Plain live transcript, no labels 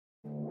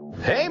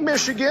Hey,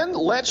 Michigan,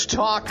 let's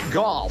talk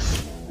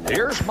golf.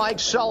 Here's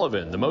Mike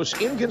Sullivan, the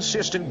most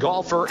inconsistent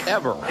golfer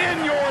ever.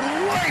 In your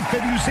life,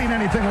 have you seen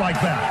anything like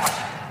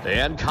that?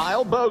 And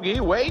Kyle Bogey.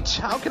 Wait,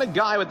 how can a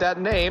guy with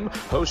that name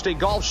host a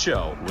golf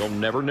show? We'll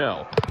never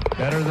know.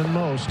 Better than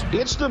most.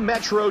 It's the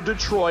Metro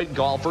Detroit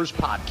Golfers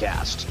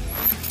Podcast.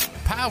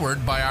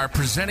 Powered by our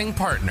presenting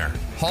partner,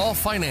 Hall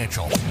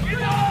Financial.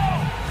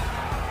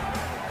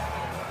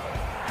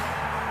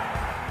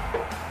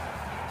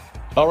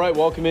 All right,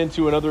 welcome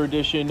into another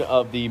edition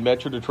of the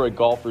Metro Detroit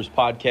Golfers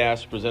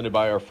Podcast presented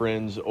by our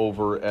friends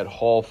over at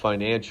Hall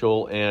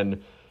Financial. And,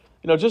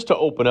 you know, just to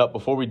open up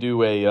before we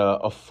do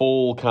a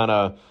full kind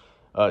of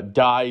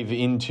dive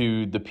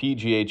into the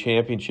PGA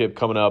Championship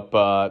coming up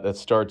that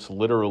starts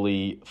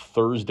literally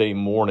Thursday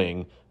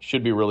morning.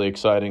 Should be really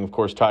exciting. Of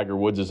course, Tiger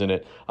Woods is in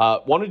it.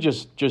 Want to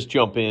just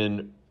jump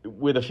in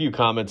with a few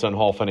comments on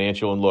Hall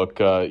Financial. And look,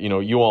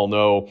 you all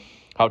know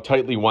how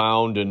tightly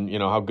wound and,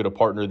 how good a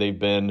partner they've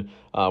been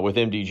with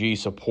MDG,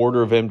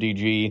 supporter of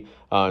MDG,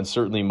 and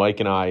certainly Mike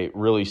and I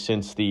really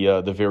since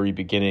the very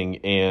beginning.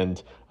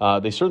 And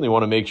they certainly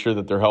want to make sure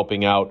that they're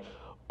helping out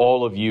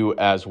all of you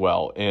as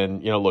well.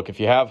 And, look, if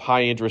you have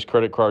high interest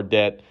credit card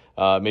debt,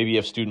 maybe you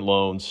have student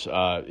loans,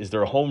 is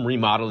there a home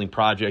remodeling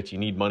project you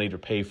need money to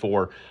pay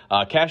for?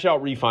 Cash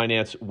out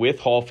refinance with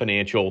Hall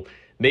Financial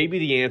may be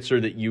the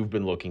answer that you've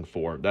been looking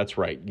for. That's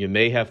right. You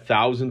may have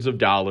thousands of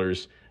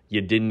dollars you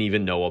didn't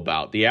even know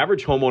about. The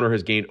average homeowner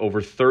has gained over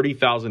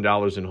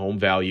 $30,000 in home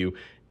value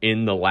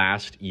in the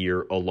last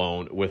year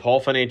alone. With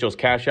Hall Financial's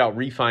cash out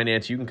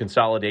refinance, you can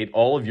consolidate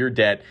all of your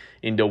debt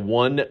into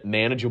one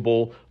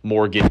manageable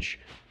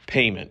mortgage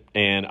payment.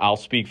 And I'll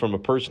speak from a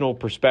personal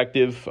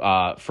perspective.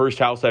 First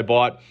house I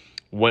bought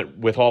went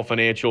with Hall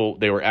Financial.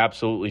 They were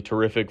absolutely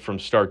terrific from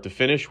start to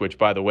finish, which,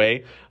 by the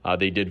way,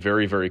 they did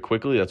very, very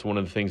quickly. That's one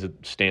of the things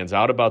that stands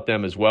out about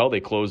them as well. They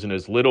close in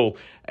as little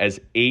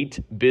as 8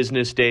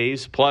 business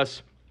days.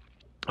 Plus,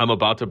 I'm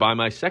about to buy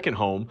my second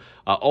home,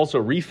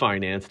 also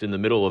refinanced in the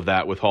middle of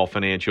that with Hall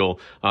Financial.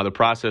 The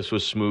process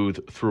was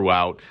smooth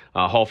throughout.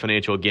 Hall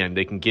Financial, again,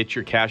 they can get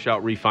your cash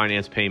out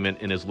refinance payment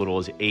in as little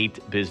as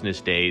 8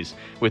 business days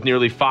with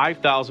nearly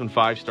 5,000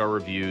 five-star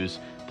reviews.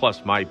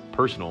 Plus my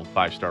personal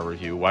 5-star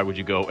review. Why would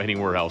you go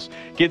anywhere else?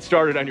 Get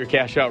started on your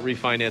cash out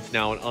refinance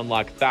now and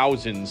unlock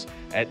thousands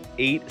at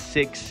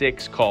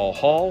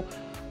 866-CALL-HALL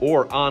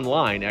or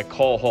online at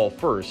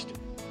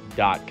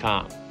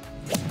callhallfirst.com.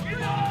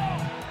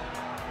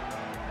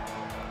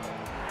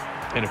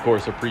 And of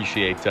course,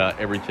 appreciate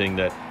everything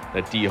that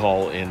D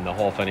Hall and the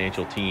Hall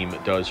Financial team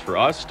does for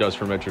us, does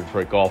for Metro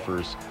Detroit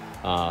golfers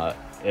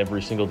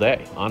every single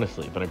day.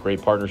 Honestly, been a great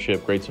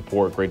partnership, great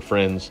support, great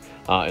friends,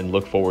 and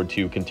look forward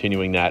to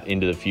continuing that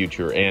into the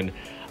future. And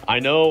I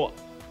know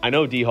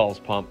D Hall's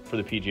pumped for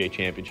the PGA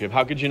Championship.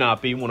 How could you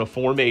not be? One of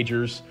 4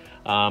 majors,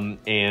 and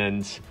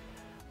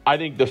I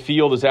think the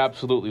field is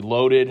absolutely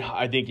loaded.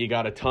 I think you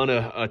got a ton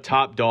of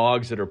top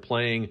dogs that are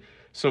playing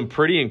some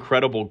pretty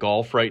incredible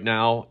golf right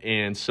now,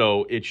 and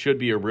so it should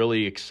be a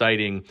really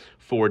exciting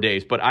 4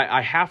 days. But I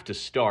have to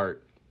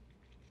start,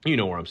 you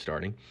know where I'm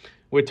starting,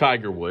 with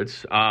Tiger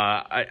Woods.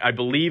 I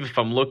believe if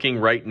I'm looking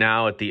right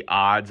now at the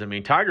odds, I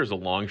mean, Tiger's a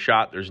long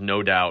shot, there's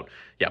no doubt.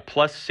 Yeah,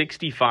 plus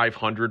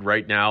 6,500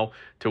 right now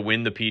to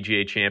win the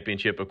PGA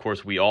Championship. Of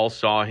course, we all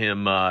saw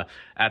him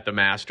at the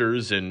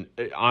Masters, and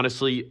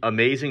honestly,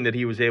 amazing that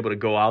he was able to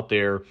go out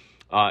there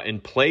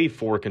and play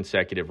 4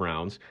 consecutive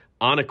rounds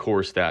on a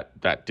course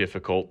that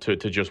difficult to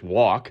just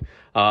walk.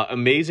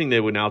 Amazing they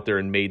went out there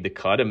and made the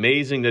cut.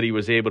 Amazing that he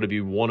was able to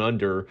be 1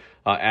 under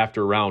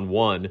after round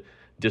 1.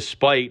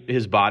 Despite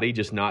his body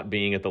just not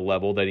being at the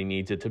level that he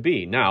needs it to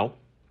be. Now,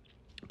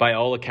 by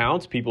all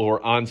accounts, people who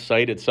are on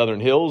site at Southern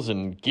Hills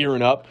and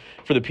gearing up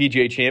for the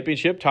PGA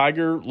Championship,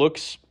 Tiger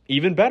looks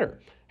even better,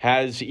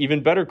 has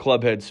even better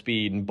clubhead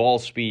speed and ball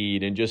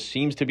speed, and just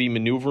seems to be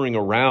maneuvering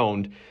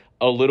around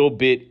a little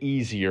bit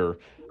easier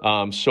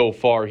so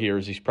far here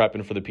as he's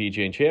prepping for the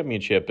PGA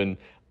Championship. And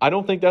I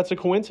don't think that's a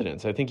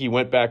coincidence. I think he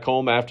went back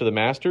home after the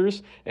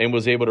Masters and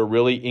was able to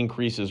really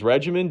increase his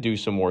regimen, do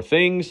some more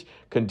things,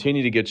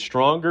 continue to get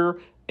stronger.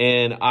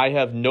 And I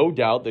have no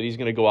doubt that he's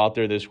going to go out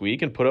there this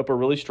week and put up a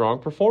really strong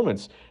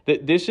performance.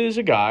 That this is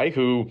a guy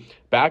who,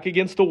 back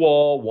against the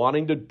wall,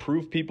 wanting to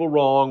prove people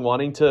wrong,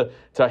 wanting to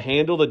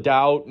handle the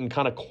doubt and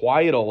kind of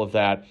quiet all of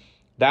that,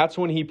 that's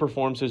when he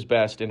performs his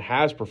best and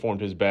has performed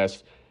his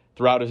best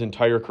throughout his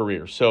entire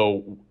career.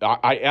 So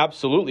I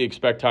absolutely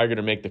expect Tiger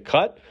to make the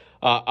cut.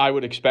 I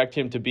would expect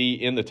him to be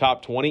in the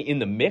top 20 in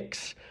the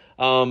mix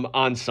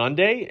on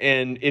Sunday.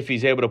 And if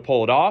he's able to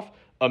pull it off,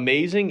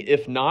 amazing.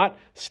 If not,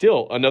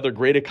 still another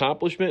great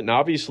accomplishment. And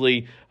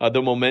obviously,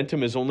 the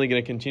momentum is only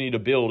going to continue to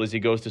build as he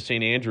goes to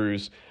St.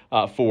 Andrews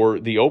for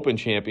the Open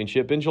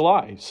Championship in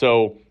July.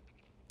 So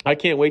I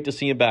can't wait to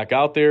see him back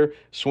out there.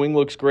 Swing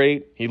looks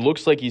great. He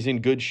looks like he's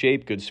in good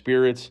shape, good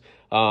spirits.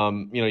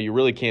 You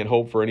really can't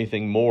hope for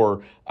anything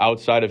more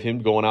outside of him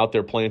going out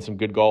there playing some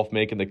good golf,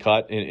 making the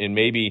cut, and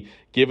maybe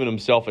giving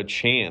himself a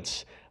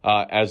chance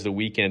as the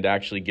weekend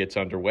actually gets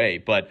underway.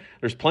 But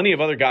there's plenty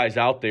of other guys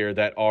out there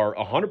that are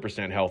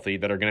 100% healthy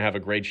that are going to have a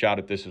great shot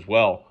at this as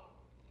well.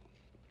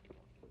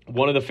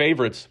 One of the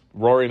favorites,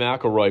 Rory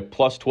McIlroy,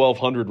 plus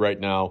 1,200 right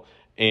now.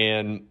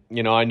 And,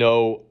 I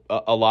know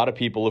a lot of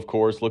people, of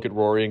course, look at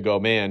Rory and go,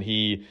 man,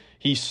 he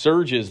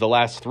surges the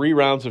last 3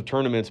 rounds of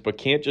tournaments, but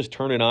can't just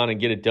turn it on and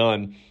get it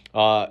done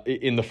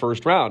in the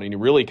first round. And he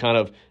really kind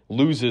of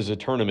loses a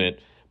tournament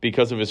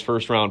because of his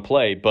first round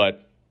play.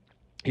 But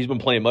he's been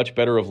playing much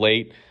better of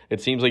late.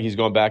 It seems like he's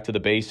gone back to the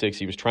basics.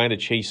 He was trying to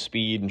chase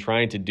speed and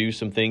trying to do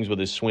some things with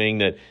his swing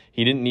that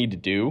he didn't need to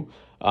do,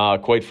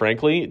 quite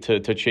frankly,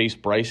 to chase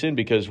Bryson,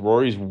 because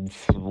Rory's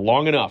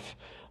long enough.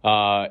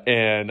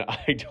 And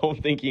I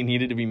don't think he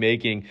needed to be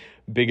making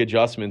big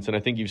adjustments. And I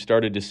think you've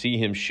started to see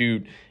him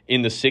shoot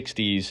in the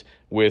 60s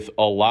with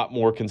a lot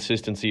more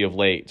consistency of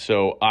late.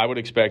 So I would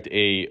expect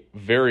a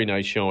very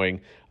nice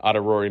showing out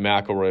of Rory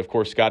McIlroy. Of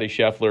course, Scottie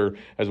Scheffler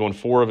has won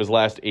 4 of his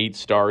last 8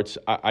 starts.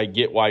 I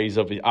get why he's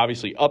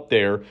obviously up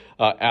there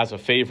as a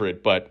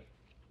favorite. But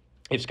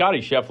if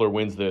Scottie Scheffler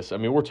wins this, I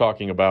mean, we're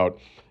talking about,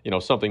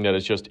 something that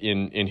is just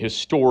in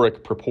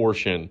historic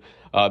proportion,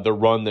 the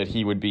run that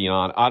he would be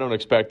on. I don't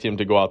expect him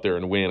to go out there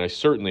and win. I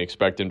certainly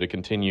expect him to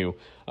continue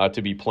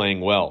to be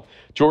playing well.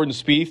 Jordan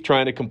Spieth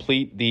trying to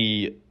complete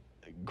the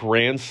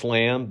Grand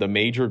Slam, the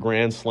major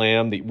Grand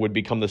Slam, that would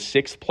become the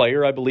 6th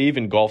player, I believe,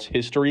 in golf's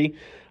history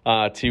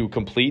to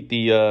complete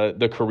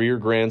the career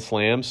Grand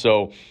Slam.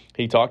 So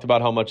he talked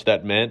about how much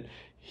that meant.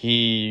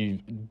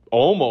 He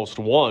almost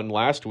won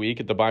last week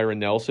at the Byron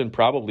Nelson,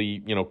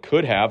 probably,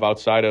 could have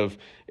outside of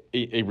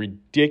a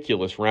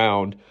ridiculous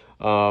round.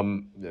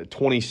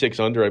 26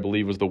 under, I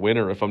believe, was the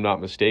winner, if I'm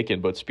not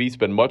mistaken. But Spieth's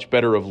been much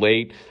better of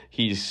late.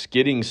 He's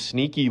getting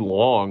sneaky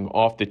long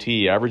off the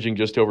tee, averaging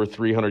just over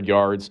 300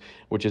 yards,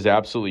 which is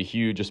absolutely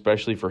huge,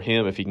 especially for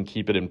him if he can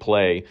keep it in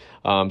play.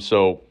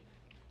 So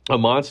a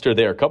monster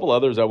there. A couple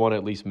others I want to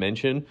at least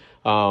mention.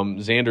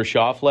 Xander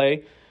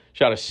Schauffele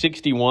shot a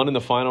 61 in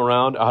the final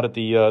round out at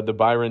the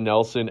Byron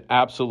Nelson.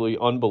 Absolutely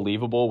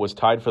unbelievable. Was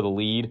tied for the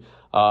lead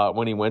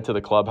when he went to the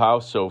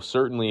clubhouse. So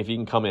certainly if he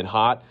can come in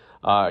hot,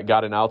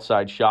 got an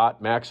outside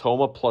shot. Max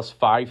Homa plus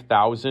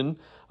 5,000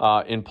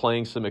 in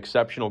playing some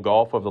exceptional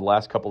golf over the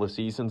last couple of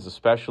seasons,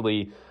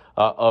 especially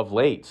of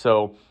late.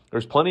 So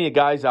there's plenty of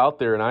guys out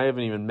there, and I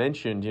haven't even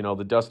mentioned,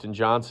 the Dustin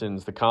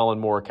Johnsons, the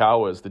Colin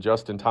Morikawas, the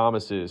Justin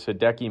Thomases,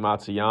 Hideki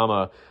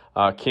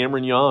Matsuyama,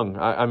 Cameron Young.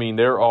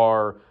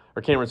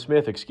 Cameron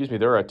Smith,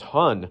 there are a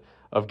ton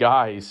of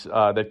guys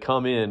that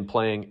come in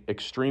playing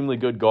extremely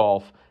good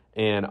golf,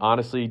 and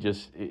honestly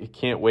just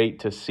can't wait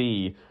to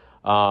see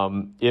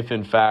if,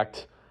 in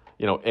fact,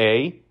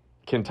 A,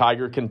 can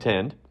Tiger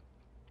contend,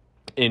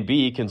 and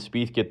B, can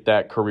Spieth get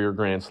that career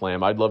Grand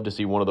Slam? I'd love to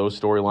see one of those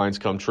storylines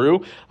come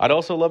true. I'd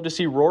also love to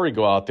see Rory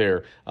go out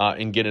there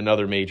and get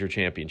another major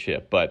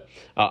championship. But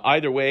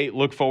either way,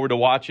 look forward to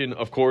watching.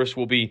 Of course,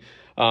 we'll be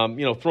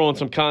throwing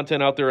some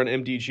content out there on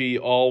MDG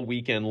all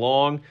weekend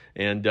long.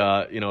 And,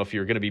 if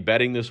you're going to be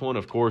betting this one,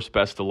 of course,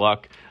 best of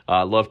luck.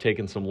 Love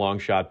taking some long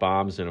shot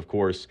bombs and, of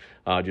course,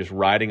 just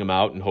riding them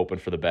out and hoping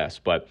for the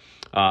best. But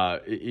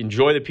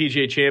enjoy the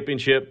PGA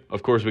Championship.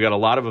 Of course, we got a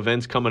lot of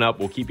events coming up.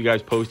 We'll keep you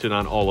guys posted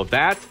on all of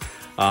that.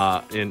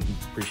 And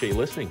appreciate you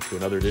listening to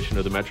another edition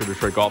of the Metro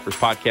Detroit Golfers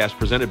Podcast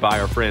presented by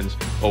our friends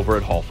over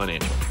at Hall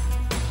Financial.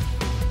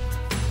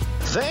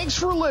 Thanks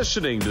for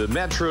listening to the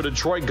Metro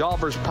Detroit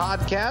Golfers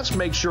Podcast.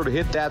 Make sure to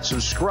hit that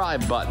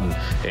subscribe button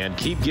and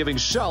keep giving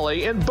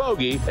Sully and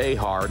Bogey a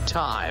hard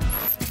time.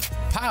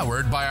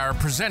 Powered by our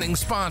presenting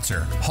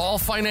sponsor, Hall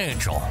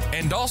Financial,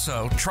 and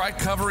also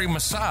Tricovery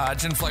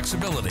Massage and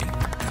Flexibility.